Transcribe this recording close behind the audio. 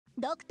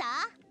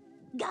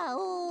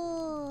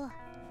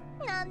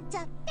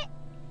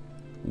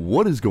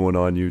What is going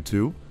on,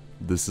 YouTube?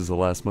 This is The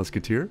Last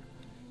Musketeer,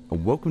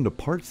 and welcome to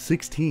part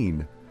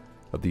 16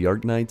 of the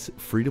Arknights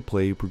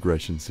free-to-play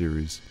progression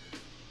series.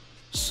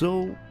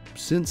 So,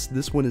 since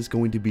this one is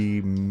going to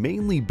be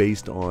mainly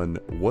based on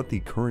what the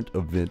current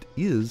event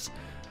is,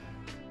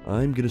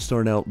 I'm going to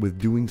start out with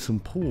doing some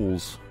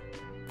pulls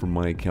from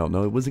my account.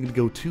 Now, I wasn't going to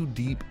go too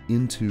deep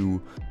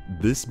into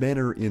this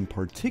banner in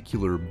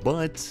particular,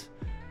 but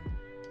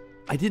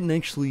I didn't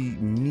actually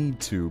need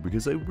to,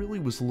 because I really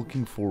was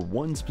looking for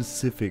one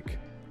specific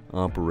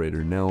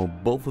operator. Now,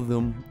 both of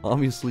them,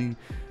 obviously,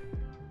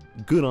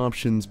 good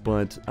options,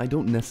 but I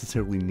don't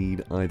necessarily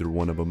need either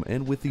one of them,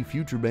 and with the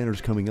future banners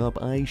coming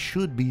up, I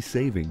should be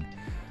saving.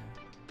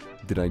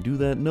 Did I do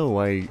that? No,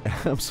 I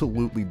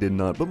absolutely did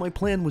not, but my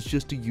plan was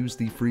just to use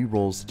the free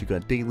rolls that you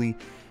got daily,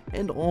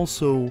 and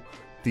also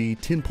the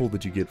tin pull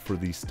that you get for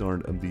the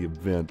start of the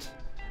event.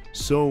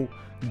 So,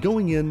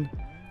 going in,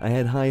 I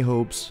had high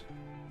hopes.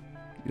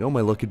 You know,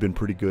 my luck had been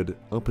pretty good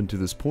up until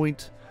this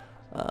point,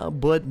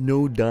 but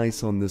no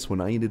dice on this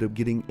one. I ended up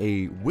getting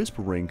a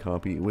Whisper Rain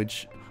copy,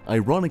 which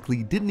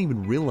ironically didn't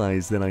even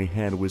realize that I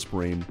had Whisper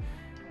Rain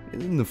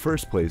in the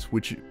first place,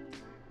 which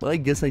I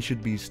guess I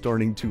should be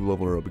starting to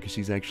level her up because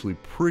she's actually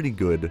pretty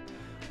good,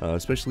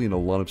 especially in a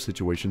lot of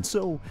situations.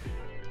 So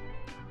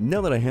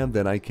now that I have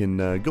that, I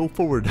can go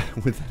forward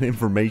with that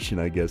information,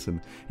 I guess, and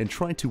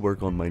try to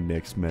work on my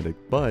next medic.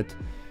 But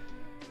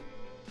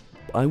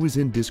I was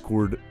in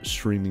Discord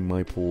streaming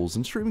my pulls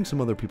and streaming some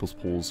other people's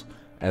pulls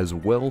as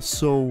well,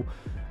 so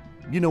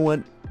you know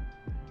what,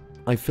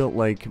 I felt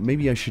like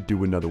maybe I should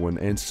do another one,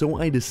 and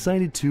so I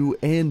decided to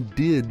and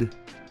did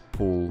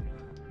pull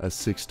a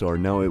 6-star.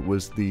 Now, it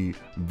was the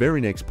very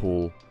next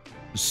pull,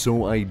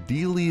 so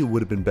ideally it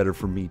would have been better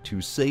for me to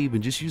save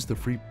and just use the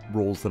free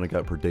rolls that I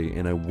got per day,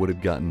 and I would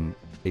have gotten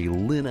a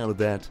Lin out of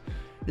that.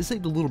 It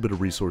saved a little bit of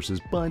resources,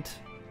 but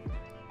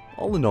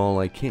all in all,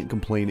 I can't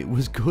complain. It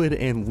was good,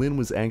 and Lin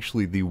was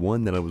actually the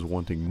one that I was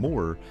wanting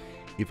more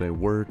if I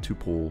were to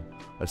pull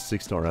a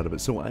 6-star out of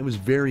it. So I was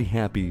very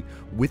happy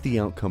with the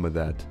outcome of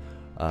that.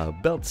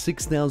 About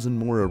 6,000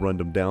 more I run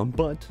them down,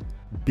 but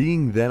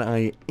being that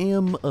I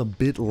am a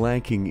bit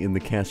lacking in the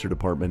caster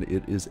department,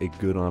 it is a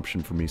good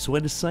option for me. So I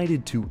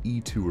decided to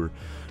E-tour.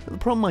 The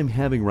problem I'm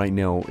having right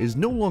now is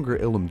no longer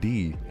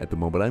LMD at the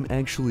moment. I'm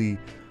actually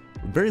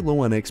very low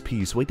on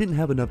XP, so I didn't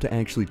have enough to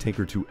actually take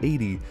her to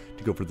 80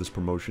 to go for this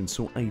promotion,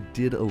 so I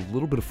did a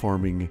little bit of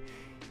farming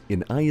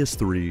in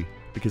IS3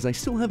 because I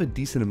still have a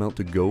decent amount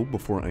to go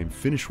before I'm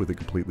finished with it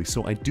completely,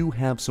 so I do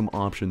have some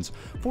options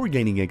for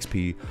gaining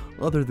XP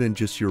other than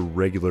just your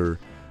regular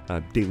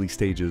daily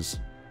stages.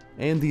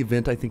 And the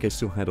event, I think I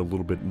still had a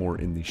little bit more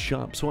in the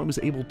shop, so I was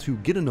able to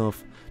get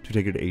enough to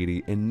take her to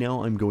 80, and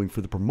now I'm going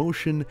for the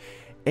promotion,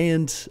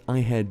 and I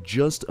had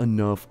just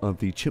enough of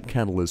the chip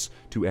catalyst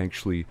to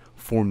actually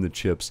form the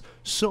chips.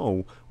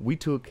 So we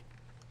took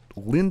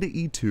Lin to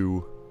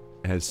E2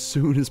 as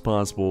soon as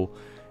possible,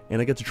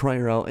 and I got to try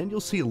her out, and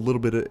you'll see a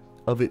little bit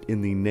of it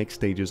in the next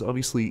stages.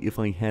 Obviously, if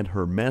I had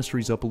her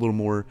masteries up a little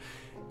more,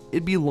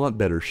 it'd be a lot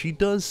better. She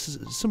does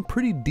some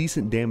pretty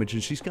decent damage,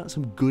 and she's got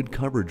some good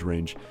coverage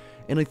range.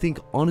 And I think,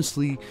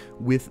 honestly,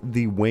 with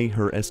the way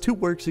her S2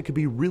 works, it could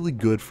be really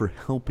good for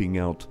helping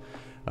out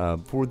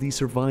for the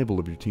survival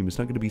of your team. It's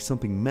not going to be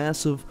something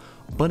massive,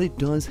 but it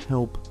does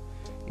help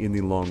in the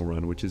long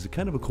run, which is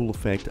kind of a cool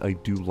effect. I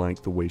do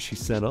like the way she's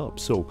set up.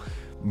 So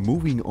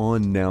moving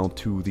on now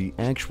to the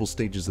actual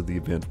stages of the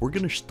event, we're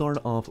going to start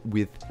off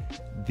with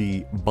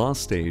the boss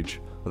stage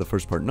of the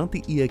first part, not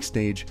the EX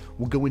stage.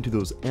 We'll go into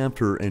those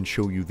after and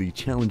show you the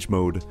challenge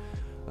mode,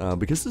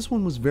 because this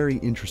one was very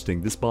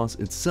interesting. This boss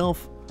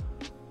itself,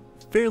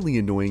 fairly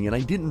annoying, and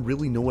I didn't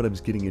really know what I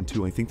was getting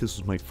into. I think this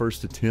was my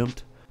first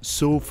attempt.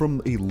 So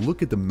from a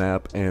look at the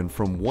map and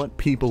from what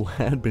people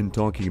had been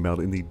talking about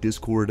in the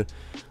Discord,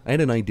 I had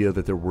an idea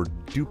that there were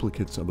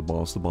duplicates of the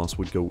boss. The boss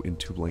would go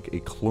into like a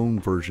clone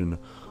version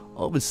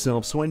of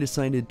itself, so I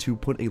decided to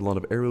put a lot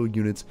of arrow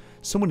units,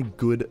 someone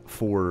good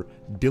for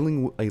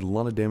dealing a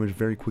lot of damage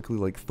very quickly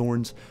like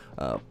Thorns.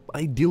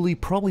 Ideally,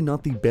 probably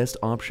not the best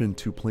option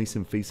to place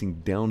him facing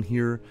down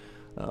here.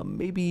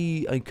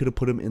 Maybe I could have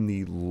put him in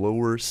the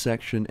lower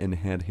section and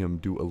had him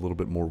do a little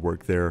bit more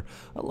work there,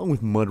 along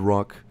with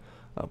Mudrock.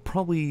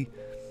 Probably,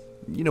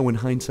 you know, in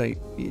hindsight,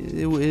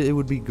 it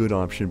would be a good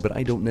option, but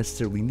I don't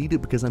necessarily need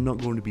it because I'm not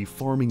going to be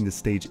farming the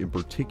stage in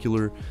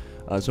particular,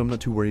 so I'm not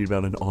too worried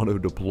about an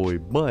auto-deploy.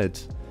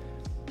 But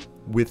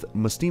with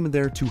Mustima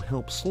there to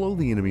help slow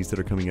the enemies that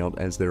are coming out,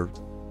 as they're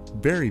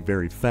very,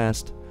 very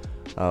fast,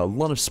 a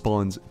lot of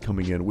spawns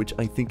coming in, which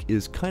I think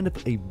is kind of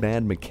a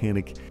bad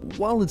mechanic.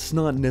 While it's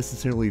not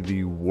necessarily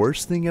the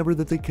worst thing ever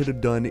that they could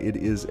have done, it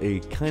is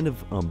a kind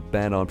of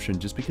bad option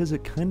just because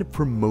it kind of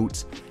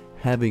promotes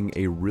having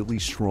a really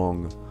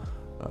strong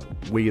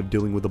way of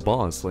dealing with a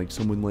boss, like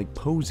someone like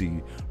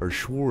Posey or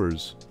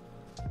Schwarz,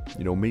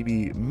 you know,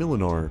 maybe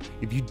Milinar.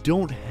 If you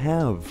don't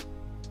have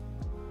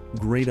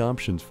great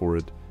options for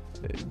it,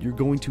 you're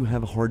going to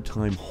have a hard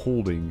time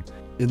holding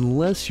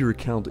unless your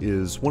account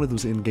is one of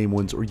those in-game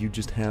ones or you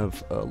just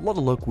have a lot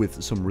of luck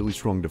with some really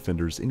strong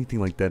defenders, anything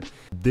like that,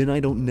 then I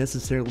don't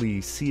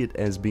necessarily see it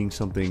as being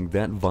something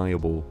that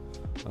viable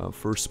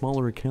for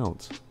smaller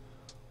accounts.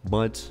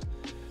 But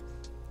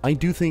I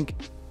do think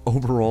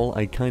overall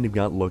I kind of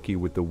got lucky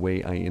with the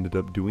way I ended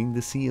up doing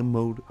the CM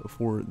mode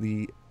for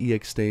the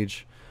EX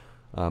stage.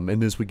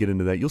 And as we get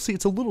into that, you'll see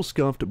it's a little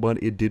scuffed,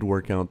 but it did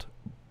work out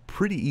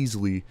pretty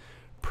easily,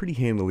 pretty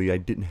handily. I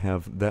didn't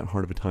have that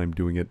hard of a time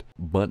doing it.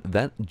 But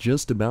that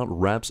just about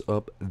wraps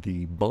up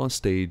the boss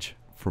stage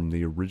from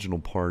the original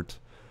part.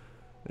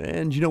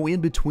 And you know,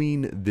 in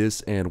between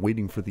this and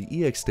waiting for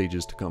the EX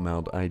stages to come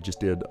out, I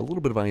just did a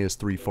little bit of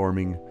IS-3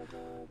 farming,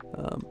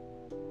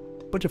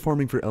 bunch of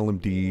farming for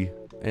LMD,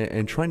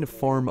 and trying to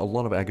farm a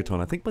lot of Agaton.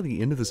 I think by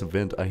the end of this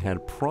event I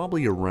had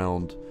probably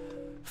around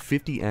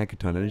 50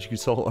 Agaton, and as you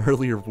saw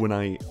earlier when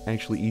I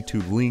actually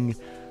E2'd Ling,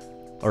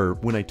 or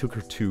when I took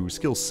her to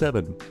skill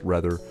 7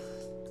 rather,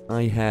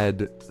 I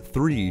had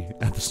 3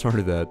 at the start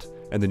of that,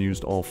 and then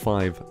used all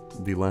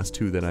 5, the last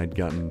 2 that I'd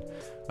gotten,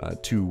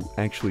 to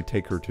actually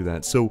take her to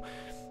that. So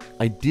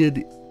I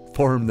did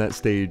farm that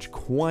stage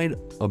quite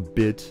a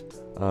bit,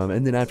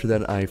 and then after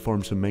that I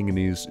farmed some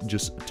manganese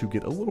just to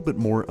get a little bit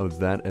more of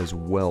that as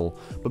well.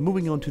 But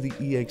moving on to the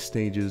EX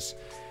stages,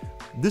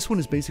 this one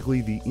is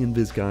basically the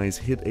Invis guys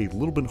hit a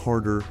little bit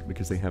harder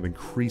because they have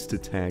increased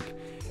attack.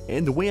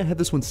 And the way I have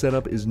this one set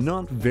up is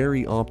not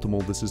very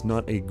optimal. This is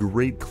not a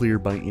great clear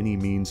by any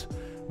means.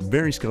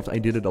 Very scuffed. I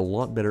did it a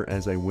lot better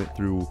as I went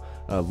through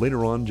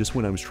later on, just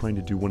when I was trying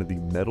to do one of the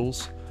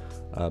medals.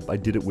 I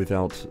did it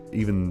without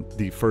even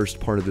the first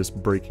part of this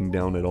breaking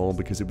down at all,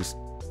 because it was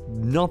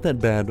not that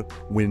bad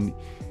when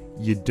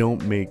you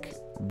don't make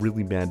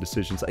really bad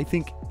decisions. I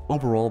think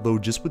overall though,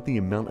 just with the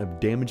amount of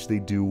damage they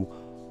do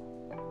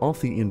off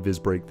the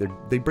invis break,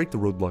 they break the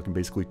roadblock in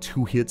basically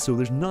 2 hits, so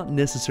there's not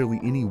necessarily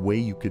any way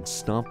you could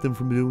stop them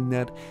from doing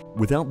that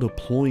without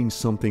deploying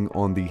something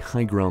on the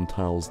high ground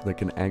tiles that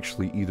can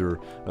actually either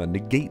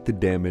negate the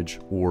damage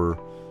or,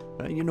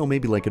 you know,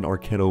 maybe like an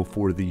Arquetto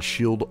for the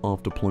shield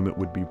off deployment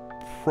would be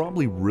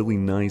probably really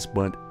nice,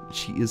 but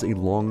she is a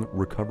long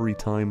recovery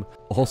time.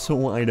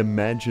 Also, I'd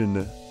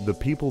imagine the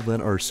people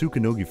that are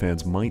Sukanogi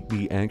fans might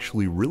be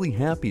actually really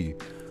happy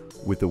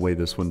with the way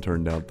this one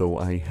turned out, though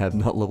I have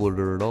not leveled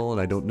her at all, and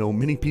I don't know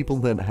many people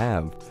that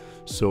have,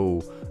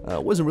 so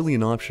it wasn't really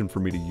an option for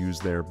me to use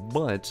there.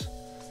 But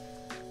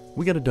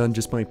we got it done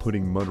just by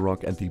putting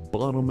Mudrock at the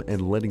bottom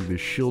and letting the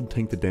shield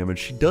tank the damage.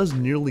 She does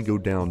nearly go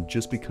down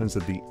just because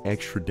of the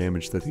extra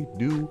damage that they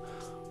do,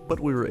 but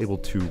we were able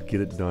to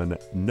get it done.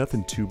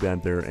 Nothing too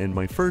bad there, and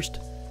my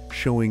first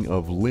showing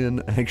of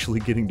Lynn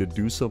actually getting to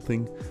do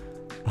something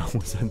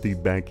was at the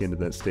back end of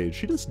that stage.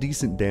 She does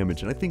decent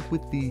damage, and I think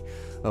with the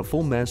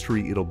full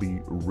mastery it'll be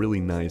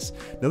really nice.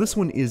 Now this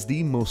one is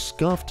the most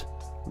scuffed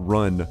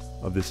run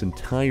of this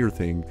entire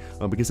thing,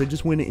 because I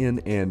just went in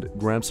and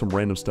grabbed some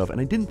random stuff, and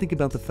I didn't think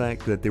about the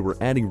fact that they were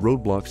adding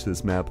roadblocks to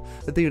this map,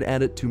 that they would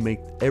add it to make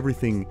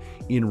everything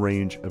in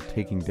range of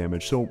taking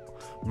damage. So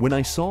when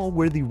I saw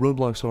where the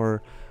roadblocks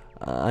are,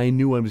 I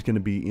knew I was going to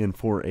be in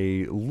for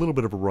a little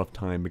bit of a rough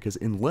time, because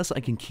unless I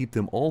can keep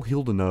them all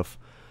healed enough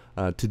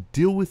to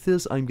deal with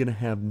this, I'm going to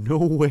have no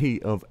way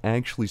of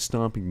actually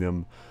stopping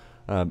them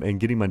and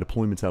getting my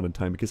deployments out in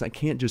time, because I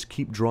can't just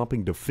keep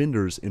dropping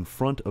defenders in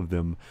front of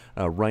them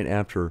right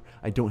after.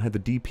 I don't have the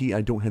DP,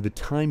 I don't have the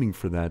timing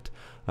for that.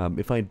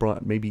 If I had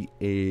brought maybe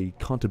a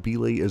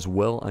Cantabile as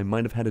well, I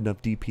might have had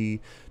enough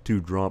DP to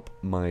drop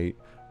my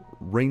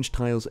range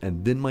tiles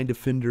and then my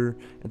defender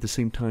at the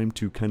same time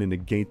to kind of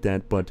negate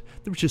that, but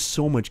there was just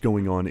so much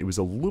going on. It was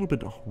a little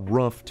bit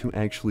rough to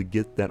actually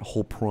get that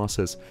whole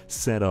process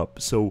set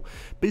up. So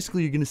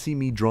basically you're going to see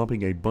me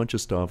dropping a bunch of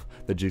stuff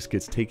that just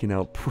gets taken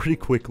out pretty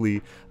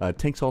quickly.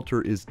 Tank's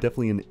Altar is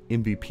definitely an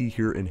MVP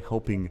here in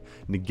helping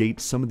negate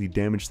some of the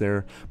damage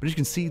there, but as you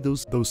can see,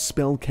 those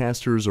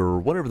spellcasters, or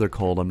whatever they're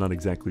called, I'm not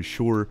exactly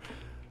sure,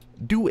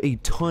 do a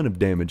ton of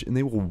damage, and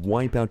they will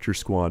wipe out your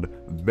squad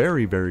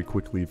very, very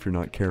quickly if you're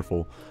not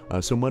careful.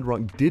 So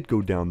Mudrock did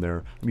go down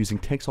there. I'm using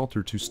Tank's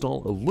Altar to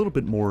stall a little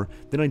bit more.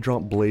 Then I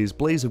drop Blaze.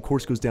 Blaze, of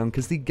course, goes down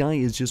because the guy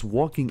is just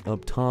walking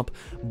up top,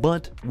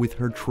 but with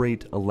her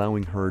trait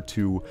allowing her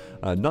to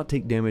not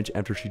take damage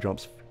after she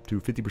drops to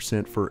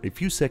 50% for a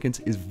few seconds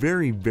is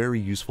very, very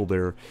useful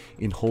there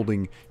in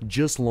holding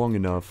just long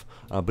enough.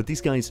 But these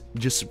guys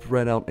just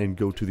spread out and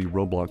go to the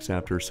roadblocks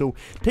after. So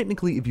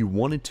technically, if you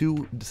wanted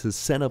to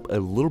set up a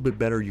little bit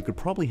better, you could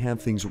probably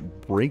have things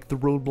break the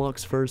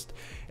roadblocks first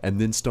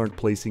and then start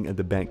placing at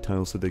the back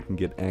tiles so they can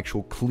get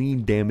actual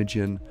clean damage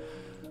in.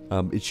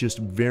 It's just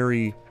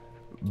very,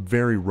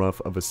 very rough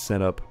of a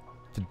setup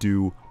to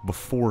do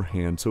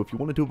beforehand. So if you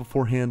want to do it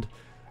beforehand,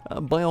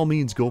 by all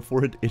means go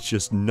for it. It's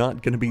just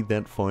not going to be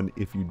that fun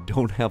if you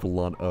don't have a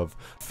lot of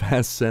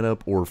fast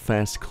setup or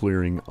fast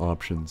clearing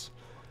options.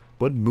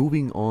 But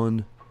moving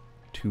on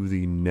to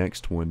the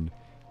next one,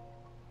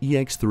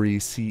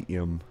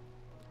 EX3CM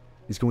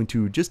is going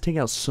to just take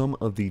out some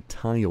of the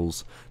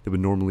tiles that would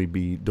normally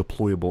be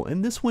deployable,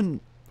 and this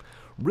one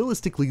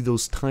realistically,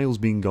 those tiles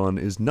being gone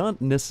is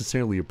not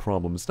necessarily a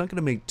problem. It's not going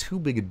to make too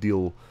big a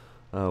deal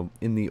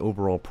in the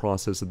overall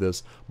process of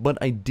this, but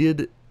I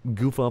did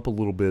goof up a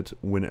little bit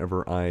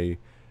whenever I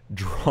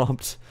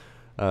dropped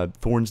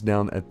Thorns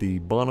down at the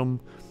bottom.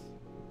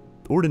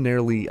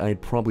 Ordinarily,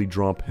 I'd probably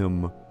drop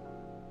him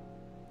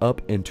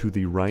up and to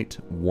the right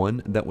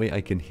one. That way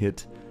I can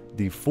hit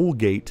the full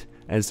gate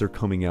as they're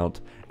coming out,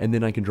 and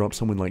then I can drop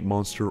someone like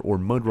Monster or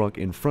Mudrock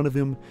in front of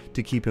him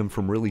to keep him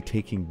from really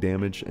taking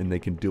damage, and they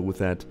can deal with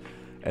that.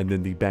 And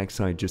then the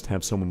backside just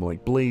have someone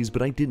like Blaze,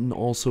 but I didn't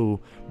also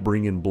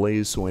bring in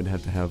Blaze, so I'd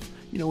have to have,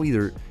 you know,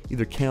 either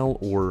Cal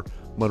or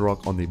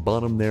Mudrock on the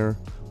bottom there.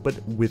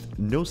 But with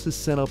Gnosis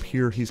set up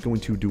here, he's going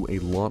to do a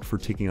lot for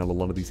taking out a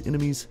lot of these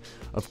enemies.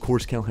 Of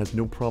course, Cal has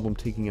no problem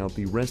taking out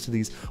the rest of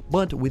these,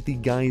 but with the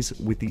guys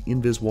with the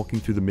Invis walking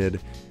through the mid,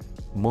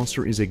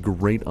 Monster is a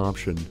great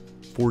option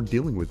for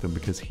dealing with them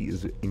because he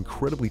is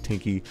incredibly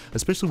tanky.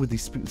 Especially with the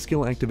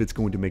skill active, it's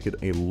going to make it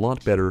a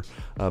lot better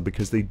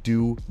because they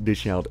do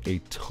dish out a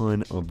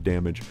ton of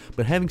damage.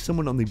 But having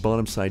someone on the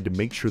bottom side to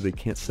make sure they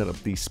can't set up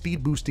the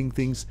speed boosting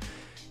things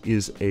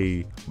is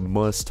a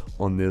must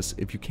on this.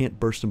 If you can't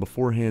burst them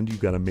beforehand, you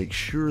got to make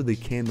sure they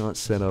cannot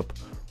set up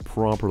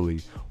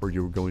properly, or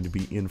you're going to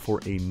be in for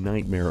a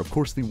nightmare. Of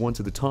course, the ones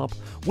at the top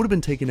would have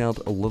been taken out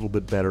a little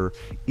bit better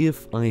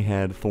if I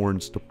had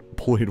Thorns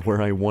deployed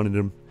where I wanted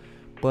them,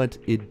 but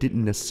it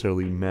didn't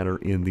necessarily matter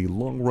in the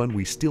long run.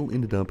 We still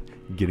ended up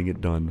getting it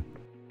done.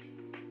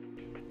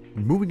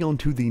 Moving on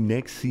to the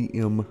next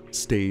CM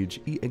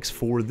stage,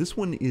 EX4. This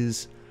one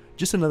is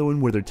just another one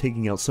where they're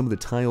taking out some of the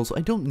tiles.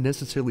 I don't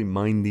necessarily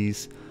mind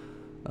these.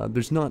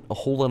 There's not a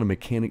whole lot of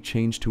mechanic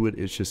change to it.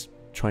 It's just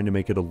trying to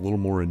make it a little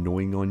more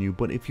annoying on you.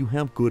 But if you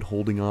have good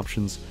holding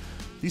options,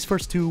 these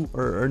first two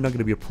are not going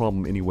to be a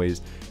problem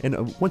anyways.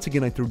 And once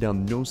again, I threw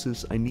down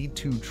Gnosis. I need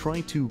to try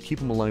to keep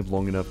him alive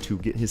long enough to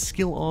get his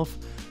skill off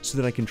so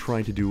that I can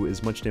try to do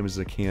as much damage as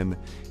I can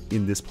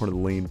in this part of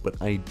the lane.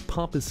 But I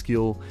pop his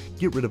skill,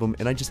 get rid of him,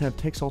 and I just have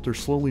Texalter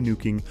slowly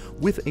nuking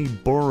with a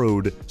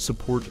borrowed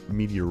support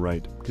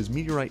Meteorite, because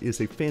Meteorite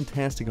is a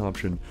fantastic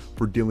option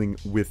for dealing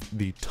with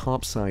the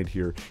top side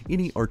here.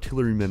 Any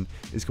artilleryman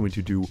is going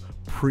to do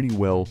pretty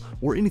well,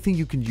 or anything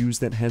you can use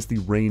that has the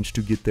range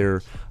to get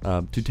there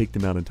to take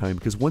them out in time,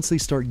 because once they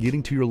start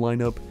getting to your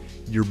lineup,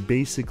 you're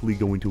basically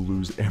going to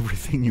lose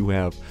everything you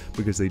have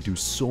because they do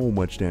so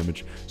much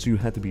damage. So you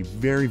have to be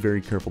very,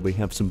 very careful. They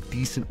have some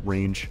decent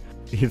range.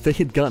 If they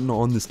had gotten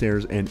on the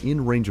stairs and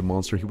in range of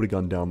Monster, he would have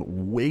gone down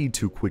way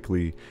too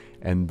quickly,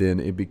 and then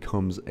it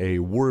becomes a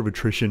war of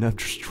attrition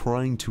after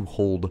trying to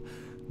hold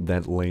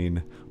that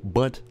lane.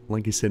 But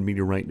like I said,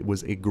 Meteorite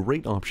was a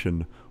great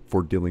option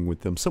for dealing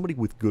with them. Somebody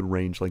with good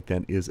range like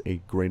that is a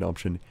great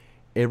option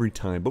every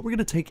time. But we're going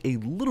to take a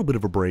little bit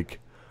of a break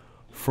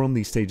from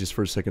these stages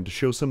for a second to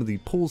show some of the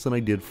pulls that I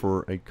did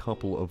for a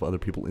couple of other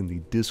people in the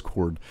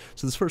Discord.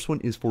 So this first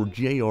one is for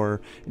JR,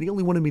 and he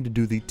only wanted me to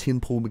do the 10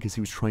 pull because he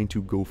was trying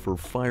to go for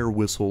Fire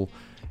Whistle,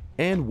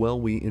 and well,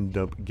 we ended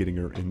up getting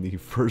her in the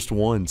first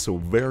one, so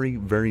very,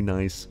 very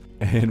nice.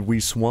 And we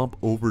swap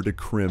over to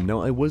Krim.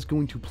 Now, I was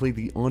going to play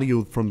the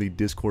audio from the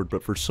Discord,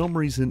 but for some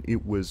reason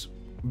it was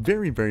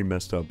very, very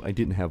messed up. I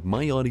didn't have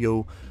my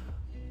audio.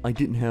 I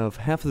didn't have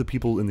half of the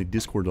people in the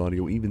Discord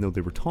audio, even though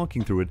they were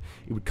talking through it.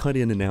 It would cut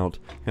in and out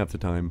half the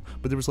time.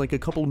 But there was like a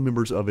couple of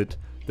members of it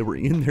that were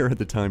in there at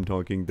the time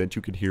talking that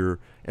you could hear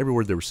every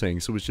word they were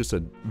saying. So it was just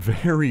a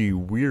very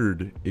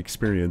weird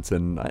experience,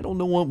 and I don't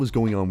know what was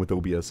going on with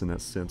OBS in that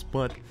sense.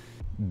 But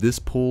this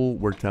pull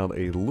worked out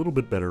a little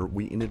bit better.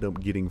 We ended up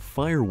getting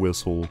Fire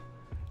Whistle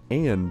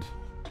and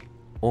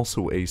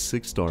also a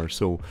 6-star.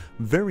 So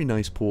very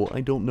nice pull. I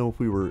don't know if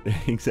we were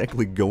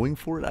exactly going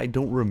for it. I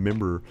don't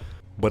remember.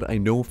 But I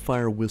know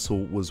Fire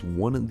Whistle was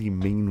one of the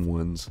main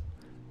ones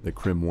that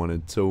Krim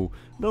wanted. So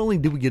not only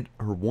did we get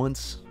her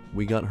once,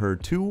 we got her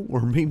 2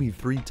 or maybe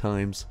 3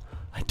 times.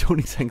 I don't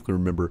exactly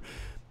remember.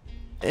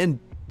 And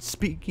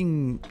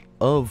speaking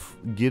of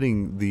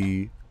getting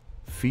the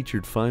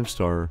featured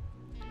 5-star,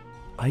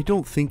 I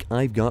don't think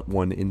I've got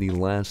one in the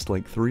last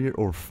like 3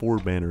 or 4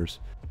 banners.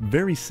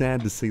 Very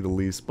sad to say the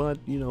least, but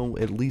you know,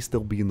 at least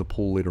they'll be in the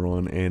poll later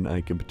on and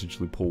I can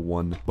potentially pull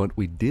one. But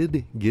we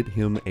did get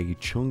him a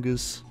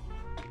Chungus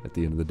at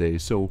the end of the day,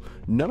 so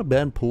not a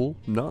bad pull,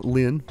 not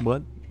Lin,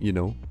 but you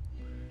know,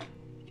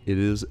 it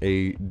is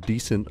a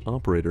decent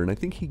operator, and I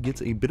think he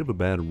gets a bit of a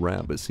bad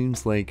rap. It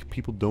seems like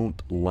people don't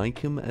like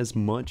him as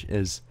much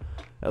as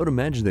I would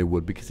imagine they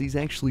would, because he's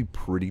actually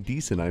pretty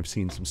decent. I've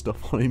seen some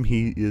stuff on him.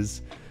 He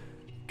is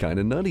kind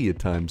of nutty at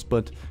times,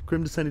 but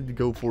Krim decided to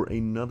go for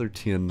another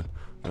 10,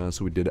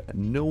 so we did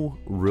no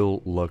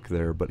real luck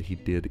there, but he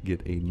did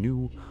get a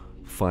new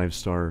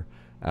 5-star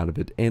out of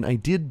it. And I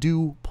did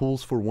do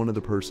pulls for one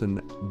other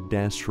person,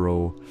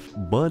 Dastro,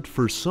 but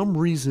for some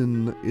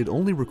reason it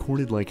only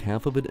recorded like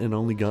half of it and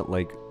only got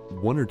like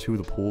 1 or 2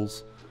 of the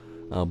pulls.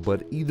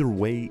 But either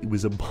way, it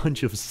was a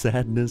bunch of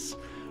sadness.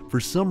 For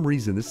some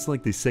reason, this is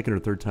like the second or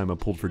third time I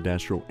pulled for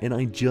Dastro, and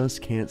I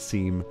just can't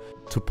seem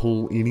to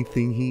pull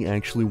anything he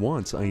actually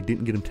wants. I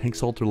didn't get him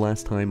Texalter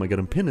last time, I got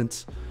him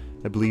Penance,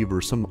 I believe,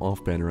 or some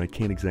off banner. I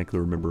can't exactly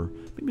remember.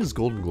 Maybe it was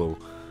Golden Glow.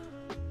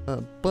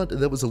 But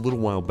that was a little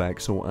while back,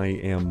 so I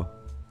am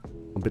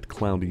a bit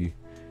cloudy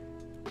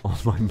on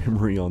my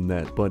memory on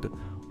that. But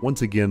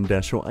once again,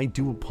 Dasho, I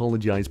do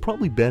apologize.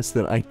 Probably best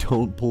that I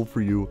don't pull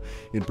for you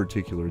in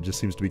particular. It just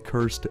seems to be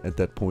cursed at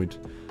that point.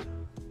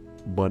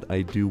 But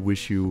I do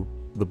wish you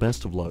the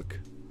best of luck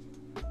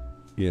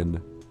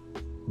in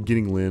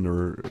getting Lin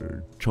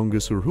or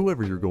Chungus or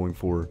whoever you're going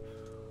for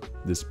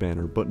this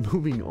banner. But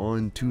moving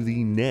on to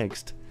the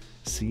next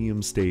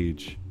CM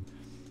stage.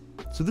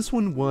 So this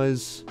one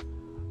was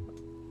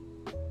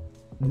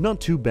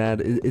not too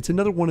bad. It's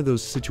another one of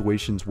those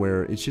situations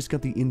where it's just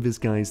got the invis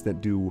guys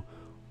that do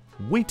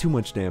way too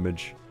much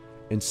damage.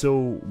 And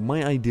so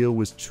my idea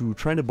was to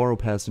try to borrow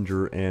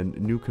Passenger and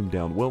nuke him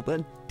down. Well,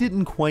 that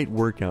didn't quite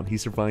work out. He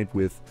survived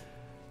with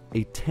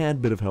a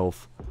tad bit of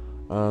health.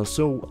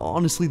 So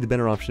honestly, the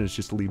better option is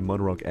just to leave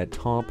Mudrock at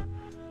top,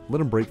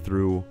 let him break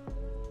through,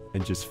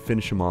 and just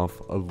finish him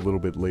off a little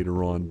bit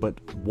later on. But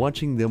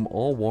watching them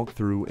all walk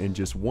through and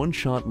just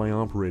one-shot my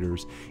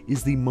operators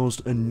is the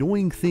most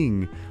annoying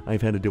thing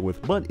I've had to deal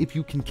with. But if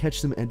you can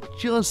catch them at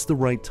just the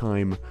right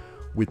time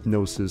with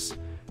Gnosis,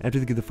 after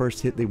they get the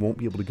first hit, they won't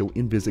be able to go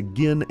invis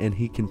again, and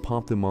he can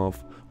pop them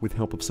off with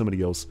help of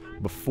somebody else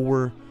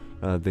before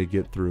they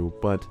get through.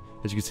 But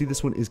as you can see,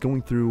 this one is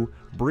going through,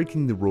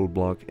 breaking the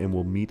roadblock, and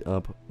we'll meet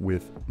up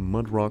with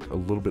Mudrock a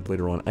little bit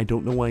later on. I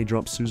don't know why I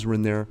dropped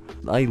Suzerain there.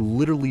 I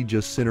literally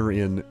just sent her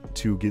in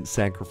to get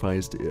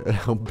sacrificed.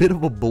 A bit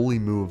of a bully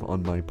move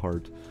on my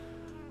part.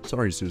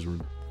 Sorry,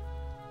 Suzerain.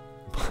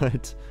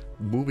 But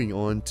moving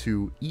on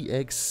to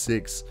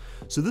EX6.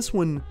 So this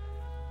one,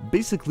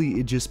 basically,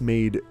 it just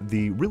made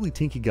the really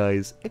tanky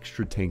guys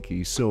extra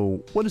tanky.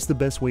 So what is the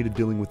best way to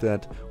dealing with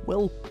that?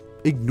 Well,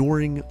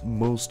 ignoring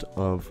most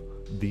of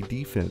the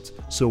defense.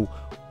 So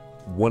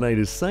what I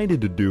decided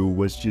to do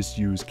was just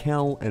use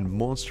Cal and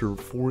Monster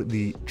for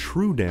the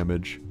true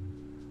damage,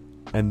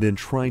 and then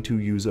try to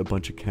use a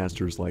bunch of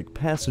casters like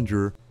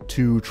Passenger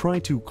to try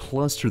to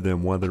cluster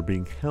them while they're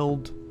being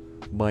held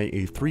by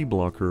a 3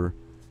 blocker,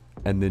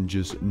 and then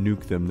just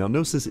nuke them. Now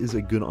Gnosis is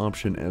a good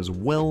option as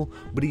well,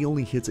 but he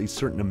only hits a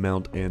certain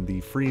amount and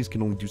the freeze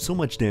can only do so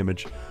much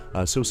damage.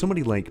 So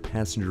somebody like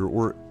Passenger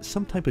or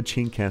some type of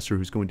chain caster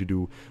who's going to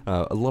do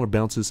a lot of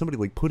bounces, somebody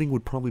like Pudding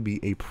would probably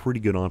be a pretty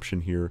good option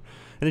here.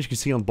 And as you can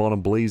see on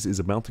bottom, Blaze is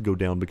about to go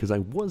down because I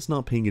was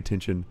not paying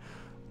attention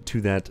to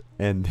that,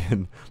 and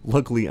then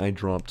luckily I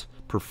dropped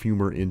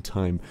Perfumer in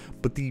time.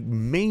 But the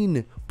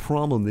main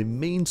problem, the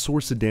main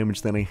source of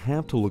damage that I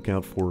have to look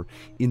out for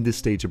in this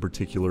stage in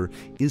particular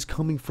is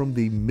coming from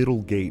the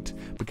middle gate,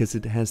 because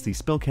it has the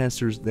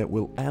spellcasters that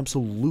will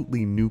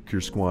absolutely nuke your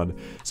squad.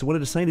 So what I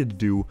decided to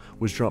do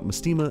was drop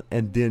Mystima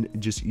and then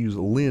just use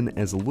Lin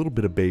as a little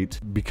bit of bait,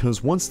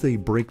 because once they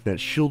break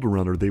that shield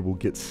around her, they will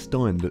get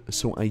stunned.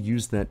 So I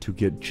used that to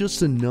get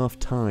just enough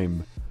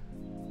time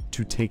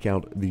to take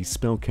out the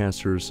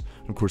spellcasters.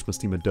 Of course,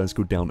 Mystima does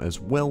go down as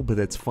well, but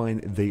that's fine.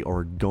 They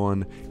are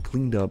gone,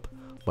 cleaned up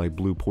by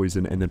blue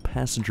poison, and then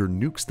Passenger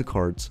nukes the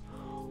carts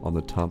on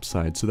the top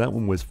side. So that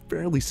one was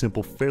fairly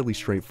simple, fairly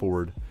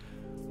straightforward.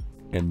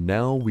 And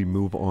now we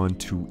move on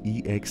to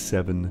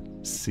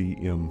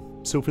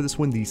EX7CM. So for this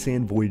one, the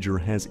Sand Voyager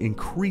has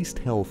increased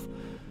health,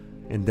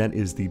 and that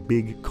is the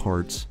big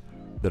carts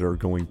that are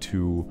going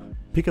to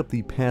pick up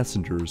the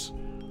passengers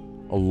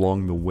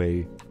along the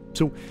way.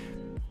 So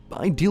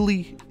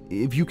ideally,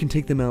 if you can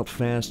take them out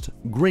fast,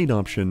 great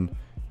option.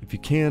 If you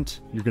can't,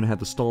 you're going to have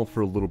to stall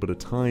for a little bit of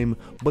time,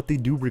 but they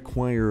do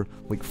require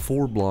like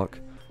 4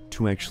 block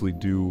to actually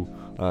do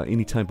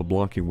any type of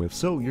blocking with.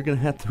 So you're going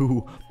to have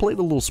to play it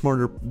a little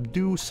smarter,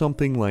 do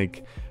something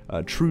like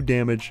true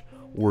damage,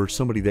 or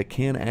somebody that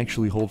can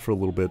actually hold for a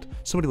little bit.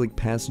 Somebody like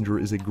Passenger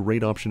is a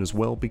great option as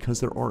well, because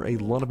there are a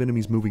lot of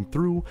enemies moving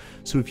through,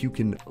 so if you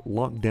can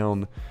lock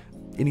down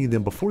any of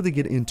them before they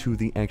get into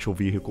the actual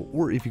vehicle,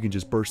 or if you can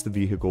just burst the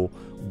vehicle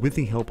with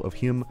the help of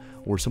him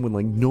or someone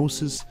like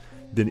Gnosis,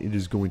 then it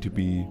is going to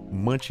be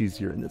much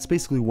easier. And that's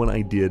basically what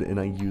I did, and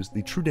I used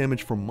the true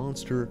damage from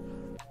Monster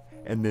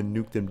and then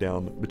nuke them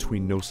down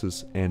between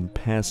Gnosis and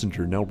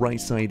Passenger. Now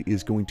right side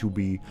is going to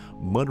be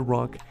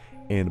Mudrock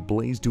and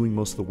Blaze doing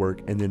most of the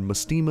work, and then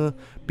Mystima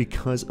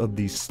because of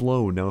the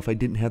slow. Now if I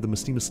didn't have the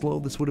Mystima slow,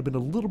 this would have been a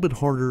little bit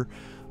harder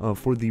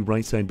for the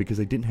right side, because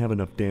I didn't have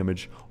enough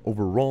damage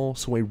overall,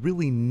 so I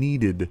really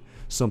needed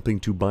something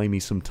to buy me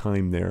some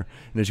time there.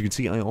 And as you can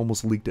see, I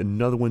almost leaked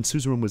another one.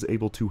 Suzerain was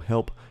able to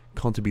help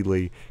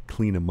Cantabile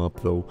clean him up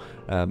though.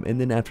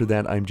 And then after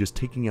that, I'm just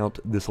taking out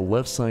this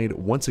left side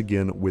once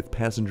again with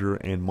Passenger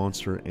and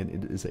Monster, and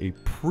it is a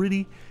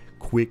pretty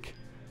quick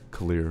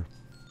clear.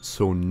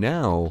 So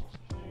now,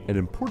 an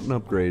important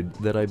upgrade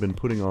that I've been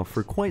putting off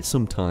for quite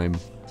some time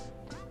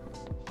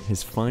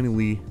has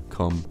finally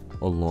come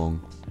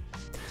along.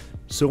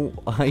 So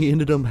I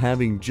ended up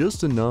having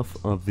just enough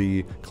of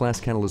the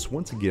class catalyst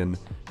once again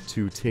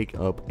to take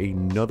up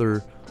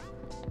another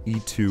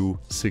E2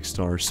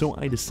 6-star, so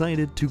I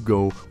decided to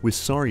go with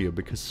Saria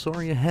because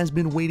Saria has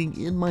been waiting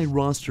in my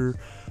roster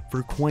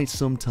for quite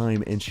some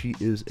time, and she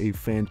is a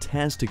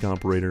fantastic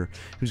operator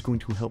who's going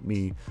to help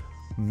me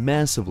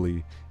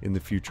massively in the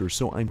future.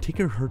 So I'm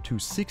taking her to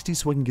 60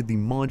 so I can get the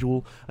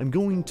module. I'm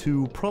going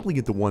to probably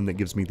get the one that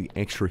gives me the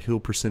extra heal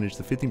percentage.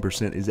 The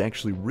 15% is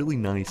actually really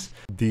nice.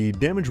 The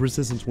damage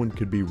resistance one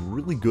could be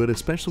really good,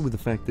 especially with the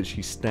fact that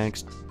she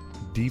stacks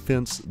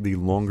defense the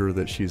longer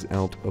that she's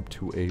out, up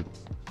to I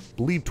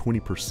believe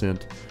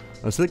 20%.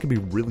 So that could be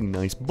really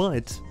nice,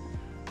 but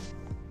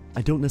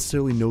I don't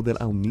necessarily know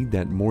that I'll need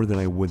that more than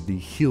I would the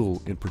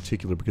heal in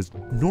particular, because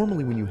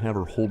normally when you have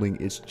her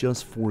holding, it's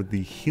just for the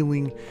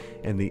healing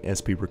and the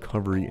SP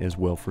recovery as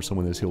well for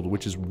someone that's healed,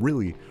 which is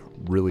really,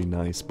 really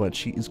nice. But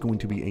she is going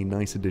to be a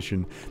nice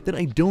addition that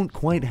I don't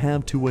quite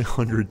have to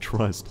 100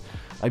 trust.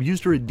 I've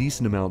used her a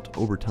decent amount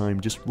over time,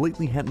 just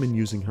lately hadn't been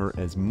using her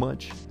as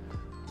much.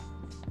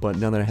 But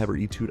now that I have her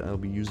E2'd, I'll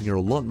be using her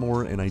a lot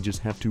more, and I just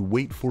have to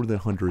wait for the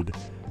 100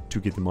 to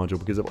get the module,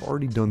 because I've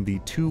already done the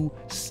 2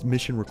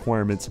 mission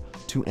requirements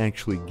to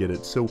actually get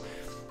it. So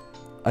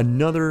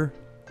another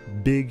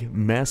big,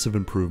 massive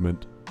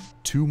improvement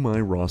to my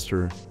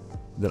roster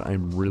that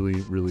I'm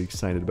really, really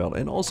excited about.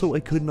 And also, I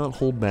could not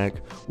hold back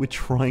with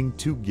trying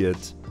to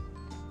get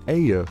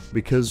Aya,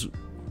 because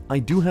I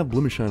do have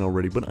Blimishine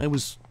already, but I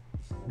was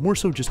more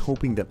so just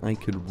hoping that I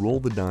could roll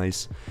the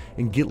dice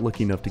and get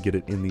lucky enough to get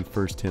it in the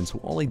first 10. So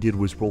all I did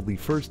was roll the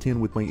first 10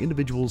 with my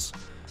individuals,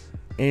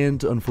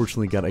 and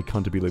unfortunately got a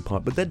Cantabile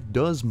pot, but that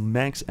does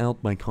max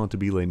out my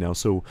Cantabile now,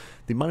 so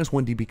the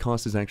 -1 DP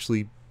cost is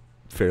actually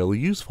fairly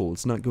useful.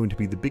 It's not going to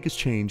be the biggest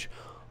change,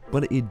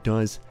 but it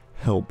does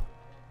help.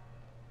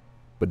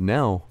 But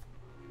now,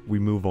 we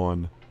move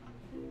on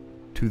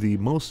to the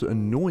most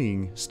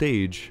annoying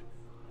stage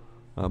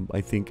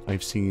I think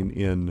I've seen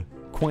in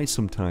quite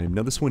some time.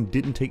 Now this one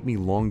didn't take me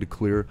long to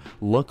clear,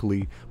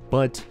 luckily,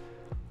 but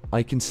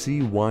I can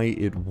see why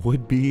it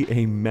would be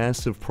a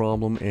massive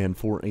problem, and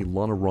for a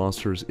lot of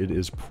rosters it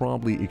is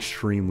probably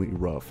extremely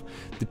rough.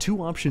 The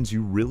 2 options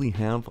you really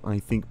have, I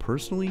think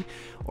personally,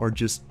 are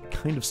just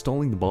kind of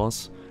stalling the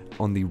boss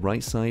on the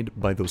right side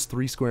by those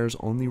 3 squares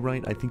on the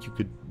right. I think you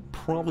could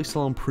probably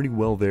stall him pretty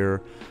well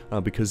there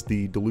because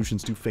the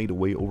delusions do fade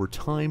away over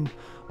time.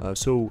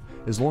 So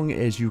as long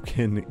as you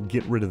can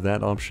get rid of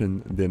that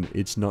option, then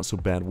it's not so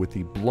bad with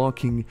the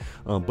blocking.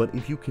 But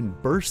if you can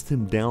burst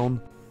him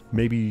down,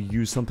 maybe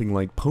use something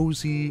like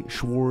Posey,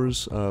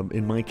 Schwarz.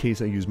 In my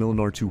case, I use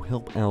Milinar to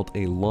help out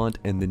a lot,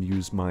 and then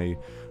use my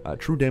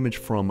true damage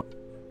from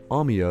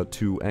Amiya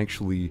to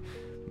actually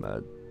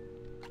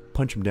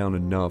punch him down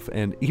enough.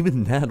 And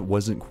even that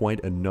wasn't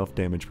quite enough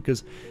damage,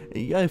 because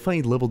yeah, if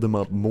I leveled them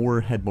up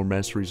more, had more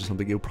masteries or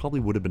something, it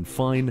probably would have been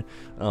fine.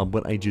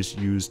 But I just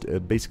used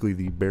basically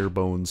the bare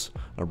bones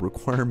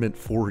requirement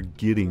for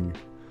getting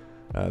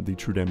the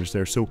true damage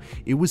there. So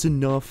it was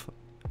enough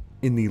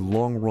in the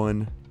long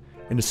run.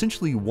 And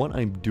essentially what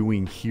I'm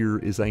doing here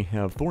is I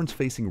have Thorns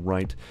facing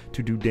right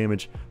to do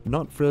damage,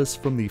 not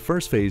just from the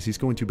first phase. He's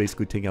going to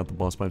basically take out the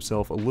boss by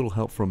himself, a little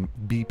help from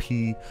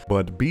BP,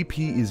 but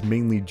BP is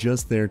mainly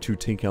just there to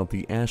take out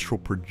the astral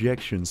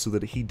projection so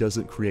that he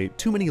doesn't create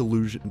too many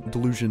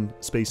delusion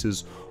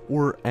spaces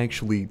or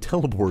actually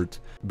teleport,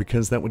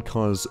 because that would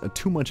cause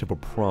too much of a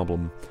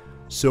problem.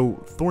 So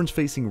Thorn's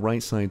facing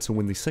right side, so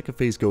when the second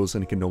phase goes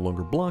and he can no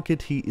longer block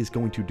it, he is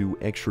going to do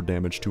extra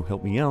damage to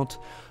help me out.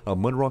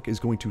 Mudrock is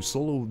going to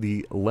solo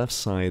the left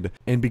side,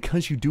 and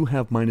because you do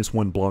have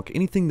 -1 block,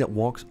 anything that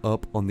walks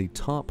up on the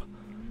top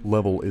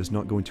level is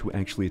not going to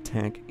actually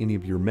attack any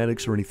of your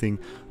medics or anything,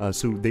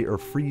 so they are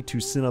free to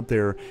sit up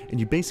there, and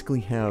you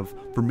basically have,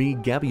 for me,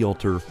 Gabby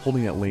Alter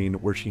holding that lane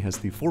where she has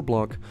the 4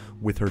 block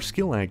with her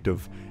skill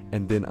active,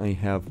 and then I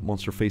have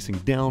Monster facing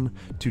down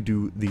to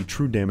do the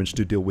true damage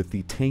to deal with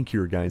the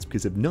tankier guys,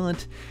 because if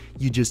not,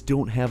 you just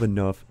don't have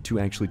enough to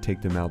actually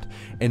take them out.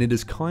 And it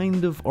is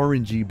kind of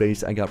RNG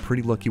based. I got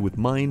pretty lucky with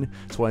mine,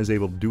 so I was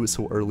able to do it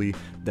so early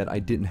that I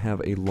didn't have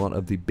a lot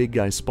of the big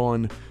guys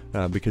spawn,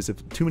 because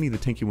if too many of the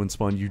tanky ones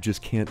spawn, you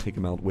just can't take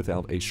them out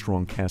without a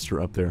strong caster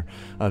up there.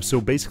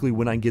 So basically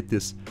when I get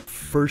this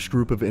first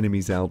group of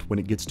enemies out, when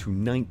it gets to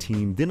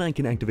 19, then I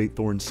can activate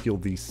Thorn's skill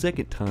the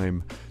second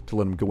time to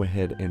let him go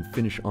ahead and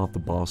finish off the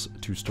boss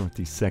to start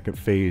the second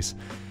phase.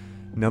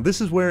 Now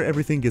this is where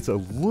everything gets a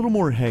little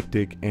more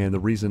hectic, and the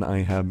reason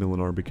I have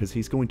Milinar, because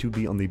he's going to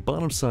be on the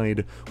bottom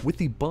side with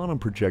the bottom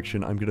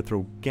projection. I'm going to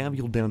throw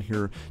Gavial down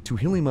here to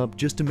heal him up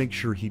just to make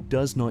sure he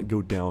does not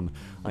go down.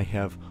 I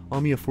have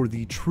Amiya for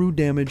the true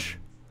damage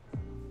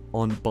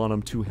on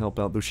bottom to help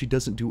out, though she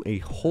doesn't do a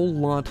whole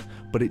lot,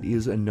 but it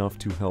is enough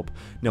to help.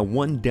 Now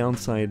one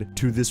downside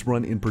to this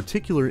run in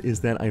particular is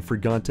that I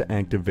forgot to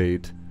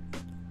activate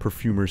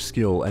Perfumer's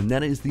skill, and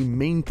that is the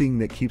main thing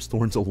that keeps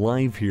Thorns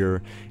alive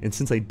here, and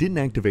since I didn't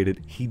activate it,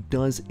 he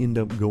does end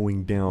up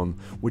going down,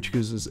 which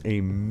is a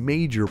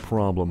major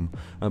problem,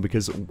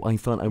 because I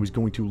thought I was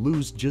going to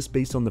lose just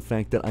based on the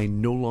fact that I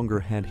no longer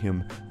had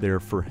him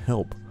there for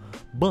help.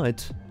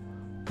 But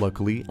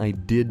luckily. I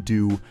did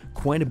do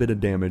quite a bit of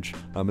damage.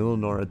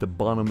 Milinar at the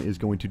bottom is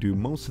going to do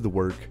most of the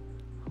work.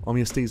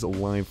 Amiya stays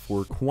alive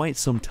for quite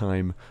some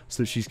time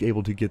so she's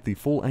able to get the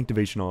full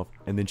activation off,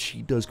 and then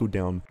she does go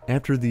down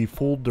after the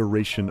full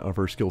duration of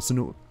her skill.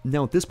 So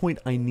now at this point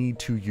I need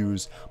to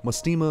use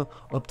Mastima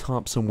up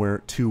top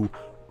somewhere to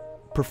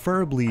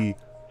preferably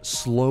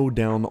slow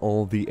down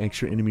all the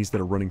extra enemies that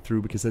are running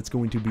through, because that's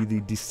going to be the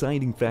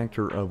deciding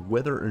factor of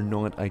whether or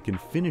not I can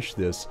finish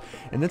this.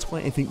 And that's why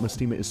I think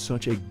Mastima is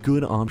such a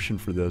good option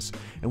for this,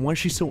 and why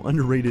she's so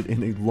underrated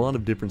in a lot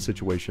of different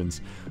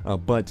situations.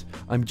 But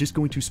I'm just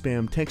going to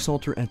spam Tech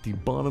Salter at the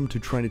bottom to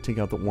try to take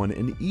out the one,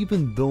 and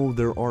even though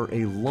there are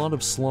a lot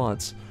of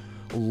slots,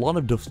 a lot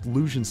of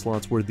delusion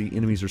slots where the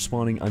enemies are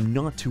spawning, I'm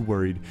not too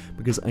worried,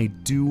 because I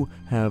do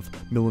have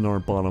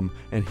Milinar bottom,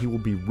 and he will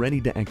be ready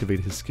to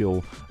activate his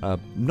skill,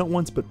 not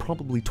once but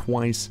probably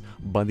twice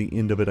by the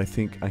end of it. I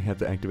think I have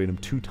to activate him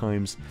 2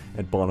 times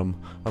at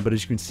bottom, but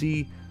as you can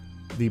see,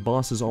 the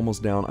boss is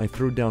almost down. I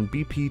throw down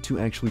BP to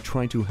actually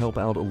try to help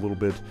out a little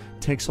bit.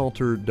 Tech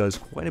Salter does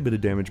quite a bit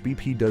of damage.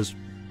 BP does,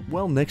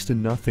 well, next to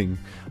nothing,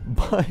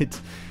 but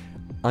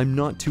I'm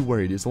not too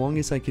worried. As long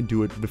as I can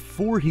do it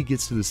before he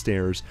gets to the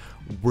stairs,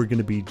 we're going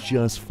to be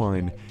just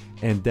fine.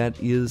 And that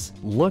is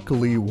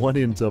luckily what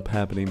ends up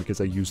happening,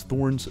 because I use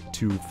Thorns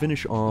to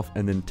finish off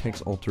and then Tech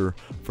Salter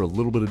for a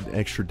little bit of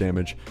extra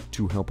damage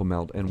to help him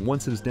out. And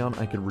once it is down,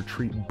 I can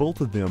retreat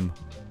both of them,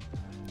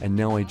 and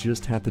now I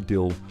just have to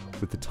deal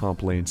with the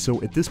top lane.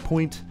 So at this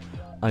point,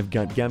 I've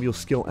got Gavial's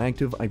skill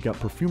active. I've got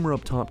Perfumer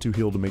up top to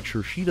heal to make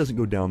sure she doesn't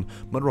go down.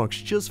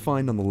 Mudrock's just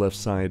fine on the left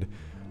side.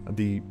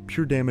 The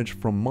pure damage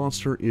from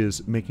Monster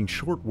is making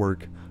short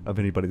work of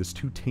anybody that's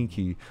too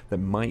tanky that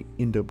might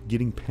end up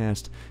getting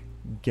past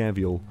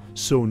Gavial.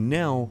 So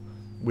now,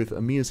 with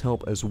Amiya's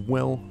help as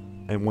well,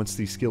 and once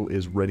the skill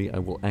is ready, I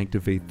will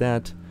activate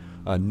that.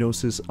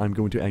 Gnosis, I'm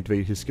going to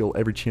activate his skill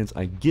every chance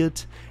I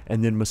get,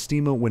 and then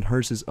Mastima, when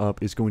hers is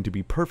up, is going to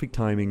be perfect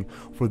timing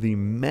for the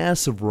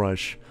massive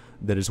rush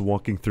that is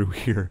walking through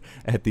here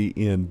at the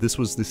end. This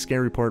was the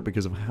scary part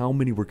because of how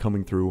many were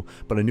coming through,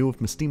 but I knew if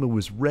Mastima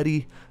was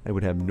ready, I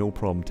would have no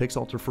problem. Tech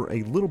Salter for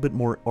a little bit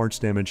more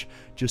arch damage,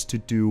 just to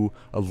do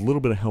a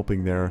little bit of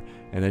helping there,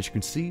 and as you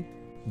can see,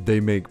 they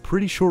make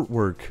pretty short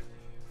work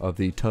of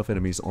the tough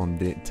enemies on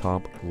the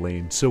top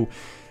lane. So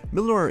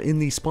Milinar, in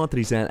the spot that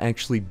he's at,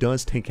 actually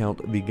does take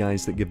out the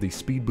guys that give the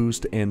speed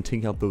boost and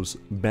take out those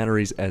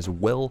batteries as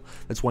well.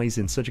 That's why he's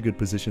in such a good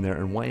position there,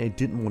 and why I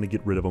didn't want to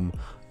get rid of him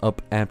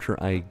up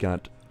after I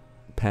got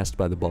passed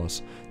by the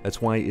boss.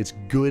 That's why it's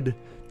good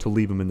to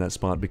leave him in that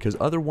spot, because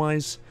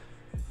otherwise,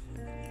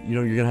 you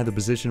know, you're going to have to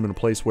position him in a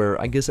place where,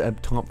 I guess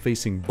at top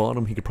facing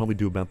bottom, he could probably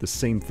do about the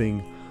same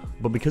thing.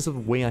 But because of the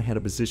way I had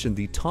it positioned,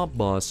 the top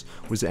boss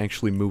was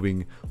actually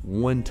moving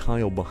one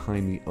tile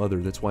behind the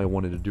other. That's why I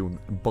wanted to do him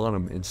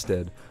bottom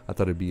instead. I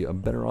thought it'd be a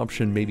better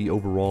option maybe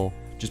overall,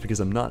 just because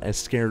I'm not as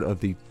scared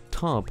of the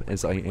top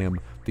as I am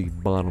the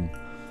bottom.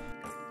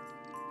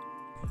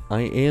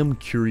 I am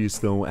curious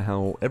though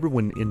how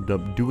everyone ended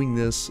up doing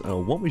this.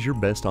 What was your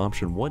best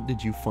option? What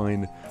did you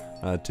find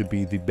to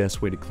be the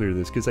best way to clear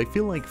this? Because I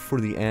feel like for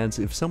the ads,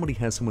 if somebody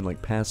has someone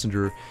like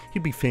Passenger,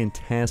 he'd be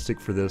fantastic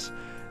for this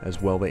as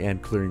well. The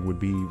ad clearing would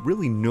be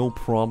really no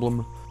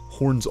problem.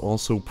 Horn's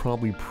also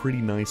probably pretty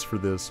nice for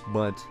this,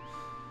 but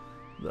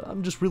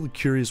I'm just really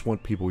curious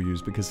what people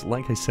use, because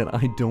like I said,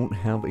 I don't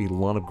have a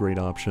lot of great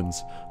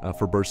options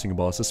for bursting a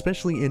boss,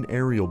 especially in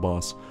aerial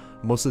boss.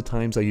 Most of the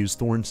times I use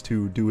Thorns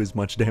to do as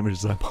much damage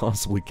as I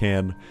possibly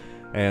can,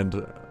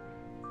 and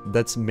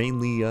that's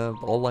mainly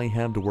all I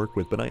have to work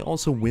with. But I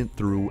also went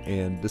through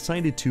and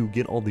decided to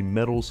get all the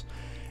medals.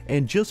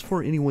 And just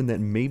for anyone that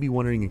may be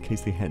wondering, in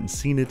case they hadn't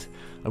seen it,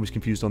 I was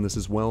confused on this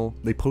as well.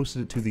 They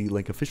posted it to the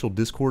official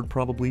Discord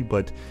probably,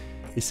 but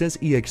it says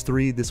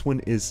EX3. This one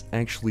is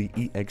actually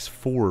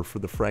EX4 for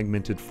the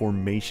Fragmented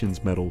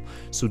Formations medal.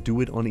 So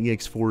do it on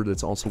EX4.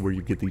 That's also where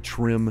you get the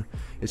trim.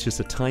 It's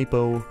just a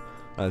typo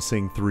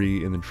saying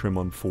 3 and then trim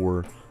on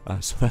 4.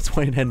 So that's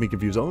why it had me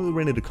confused. I only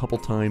ran it a couple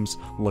times,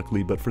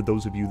 luckily, but for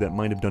those of you that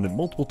might have done it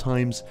multiple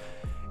times,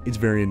 it's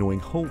very annoying.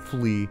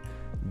 Hopefully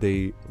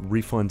they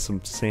refund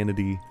some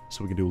sanity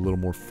so we can do a little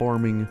more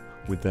farming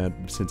with that,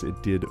 since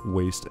it did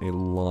waste a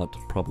lot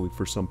probably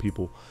for some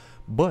people.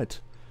 But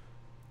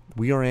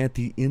we are at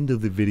the end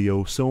of the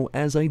video, so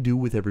as I do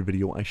with every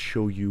video, I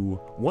show you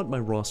what my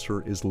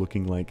roster is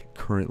looking like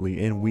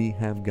currently, and we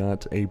have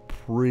got a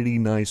pretty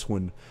nice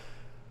one.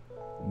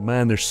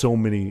 Man, there's so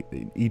many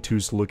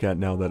E2s to look at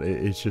now that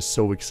it's just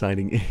so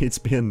exciting. It's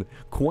been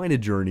quite a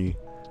journey,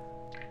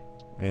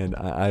 and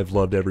I've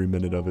loved every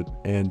minute of it,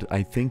 and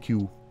I thank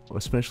you,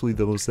 especially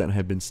those that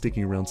have been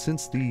sticking around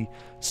since the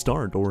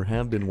start or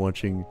have been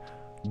watching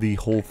the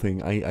whole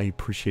thing. I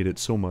appreciate it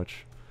so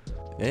much.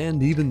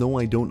 And even though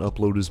I don't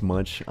upload as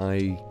much,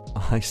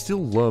 I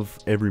still love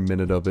every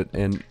minute of it,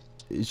 and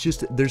it's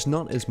just there's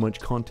not as much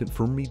content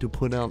for me to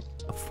put out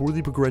for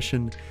the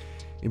progression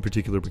in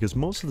particular, because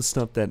most of the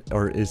stuff that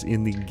is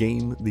in the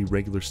game, the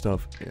regular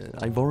stuff,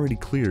 I've already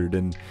cleared,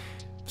 and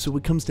so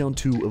it comes down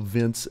to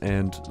events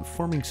and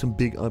farming some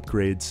big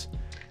upgrades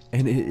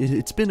And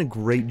it's been a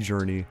great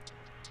journey,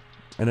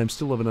 and I'm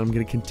still loving it. I'm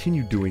going to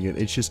continue doing it.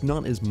 It's just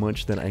not as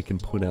much that I can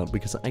put out,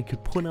 because I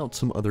could put out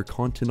some other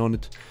content on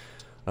it,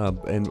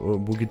 and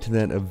we'll get to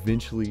that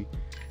eventually.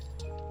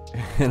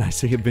 And I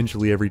say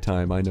eventually every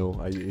time. I know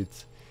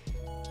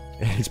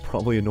it's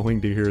probably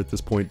annoying to hear at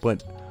this point,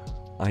 but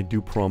I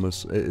do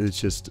promise. It's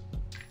just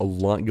a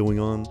lot going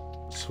on,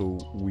 so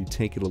we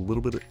take it a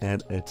little bit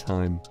at a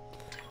time.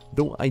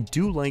 Though I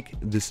do like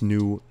this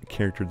new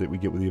character that we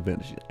get with the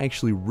event. It's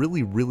actually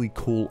really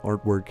cool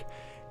artwork,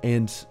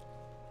 and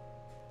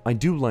I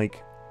do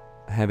like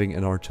having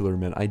an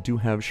artilleryman. I do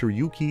have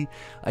Shiryuki.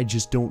 I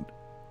just don't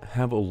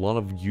have a lot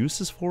of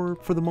uses for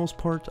the most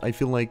part. I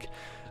feel like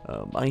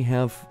I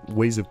have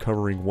ways of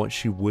covering what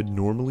she would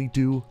normally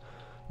do,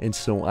 and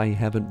so I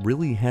haven't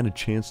really had a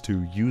chance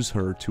to use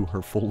her to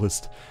her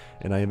fullest,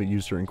 and I haven't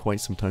used her in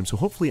quite some time. So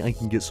hopefully I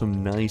can get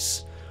some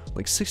nice,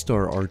 like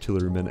 6-star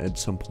artillerymen at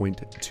some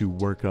point to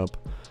work up.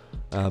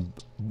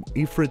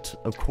 Ifrit,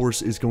 of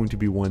course, is going to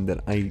be one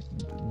that I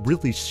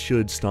really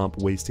should stop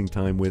wasting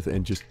time with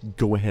and just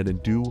go ahead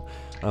and do.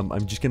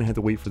 I'm just going to have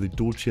to wait for the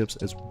dual chips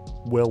as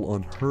well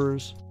on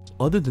hers.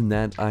 Other than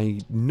that, I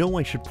know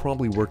I should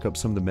probably work up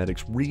some of the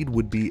medics. Reed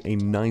would be a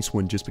nice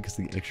one just because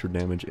of the extra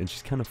damage, and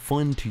she's kind of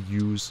fun to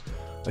use.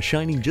 A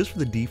Shining just for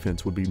the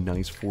defense would be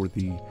nice for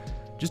the,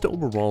 just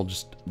overall,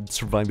 just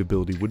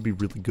survivability would be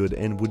really good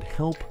and would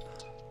help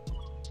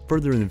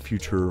further in the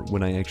future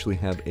when I actually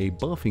have a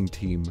buffing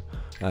team.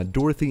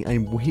 Dorothy,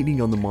 I'm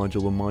waiting on the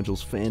module. The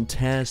module's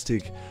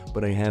fantastic,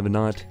 but I have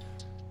not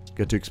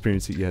got to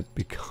experience it yet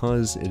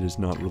because it is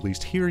not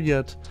released here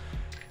yet.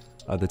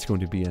 That's going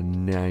to be a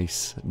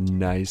nice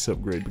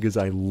upgrade, because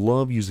I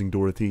love using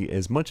Dorothy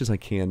as much as I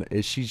can.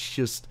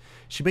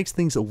 She makes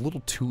things a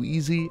little too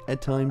easy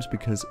at times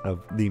because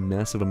of the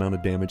massive amount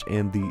of damage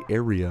and the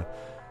area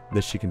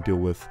that she can deal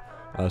with.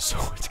 So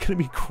it's going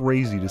to be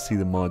crazy to see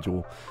the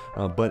module.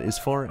 But as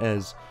far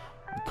as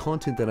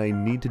content that I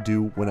need to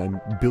do when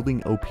I'm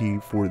building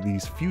OP for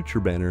these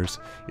future banners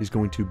is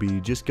going to be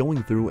just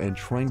going through and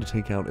trying to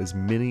take out as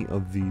many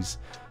of these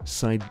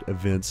side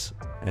events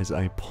as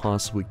I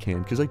possibly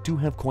can, because I do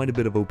have quite a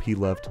bit of OP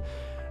left,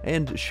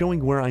 and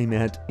showing where I'm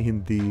at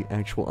in the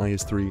actual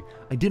IS-3.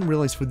 I didn't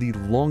realize for the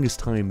longest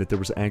time that there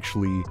was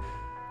actually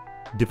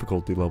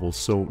difficulty levels,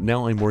 so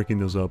now I'm working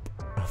those up,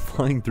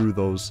 flying through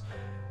those,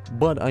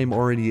 but I'm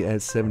already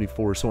at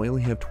 74, so I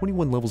only have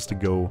 21 levels to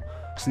go.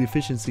 So the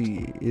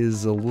efficiency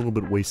is a little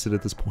bit wasted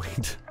at this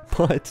point,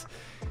 but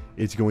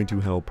it's going to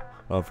help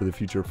for the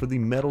future. For the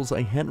medals,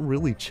 I hadn't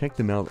really checked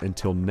them out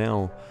until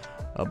now,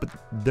 but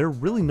they're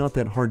really not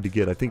that hard to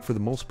get. I think for the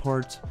most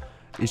part,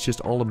 it's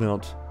just all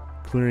about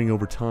clearing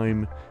over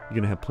time. You're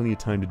going to have plenty of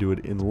time to do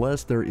it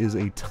unless there is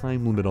a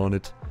time limit on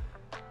it,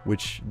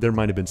 which there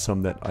might have been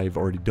some that I've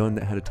already done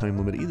that had a time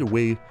limit. Either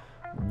way,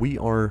 we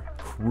are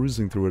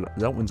cruising through it.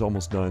 That one's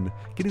almost done.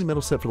 Getting the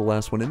medal set for the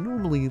last one, and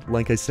normally,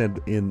 like I said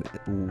in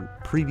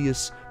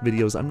previous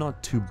videos, I'm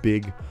not too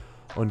big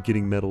on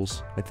getting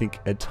medals. I think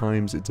at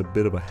times it's a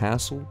bit of a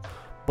hassle,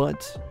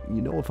 but,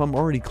 you know, if I'm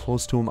already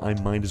close to them, I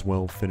might as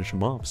well finish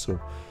them off.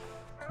 So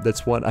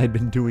that's what I've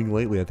been doing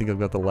lately. I think I've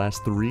got the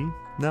last 3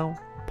 now,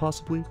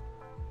 possibly.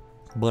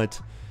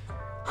 But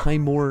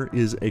Highmore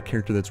is a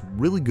character that's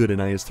really good in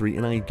IS-3,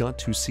 and I got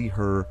to see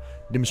her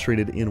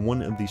demonstrated in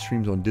one of the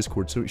streams on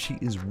Discord, so she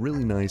is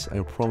really nice.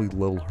 I'll probably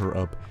level her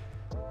up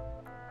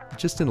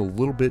just in a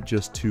little bit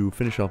just to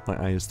finish off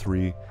my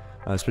IS-3,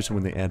 especially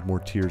when they add more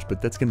tiers.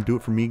 But that's going to do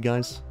it for me,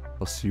 guys.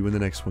 I'll see you in the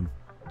next one.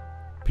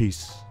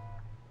 Peace.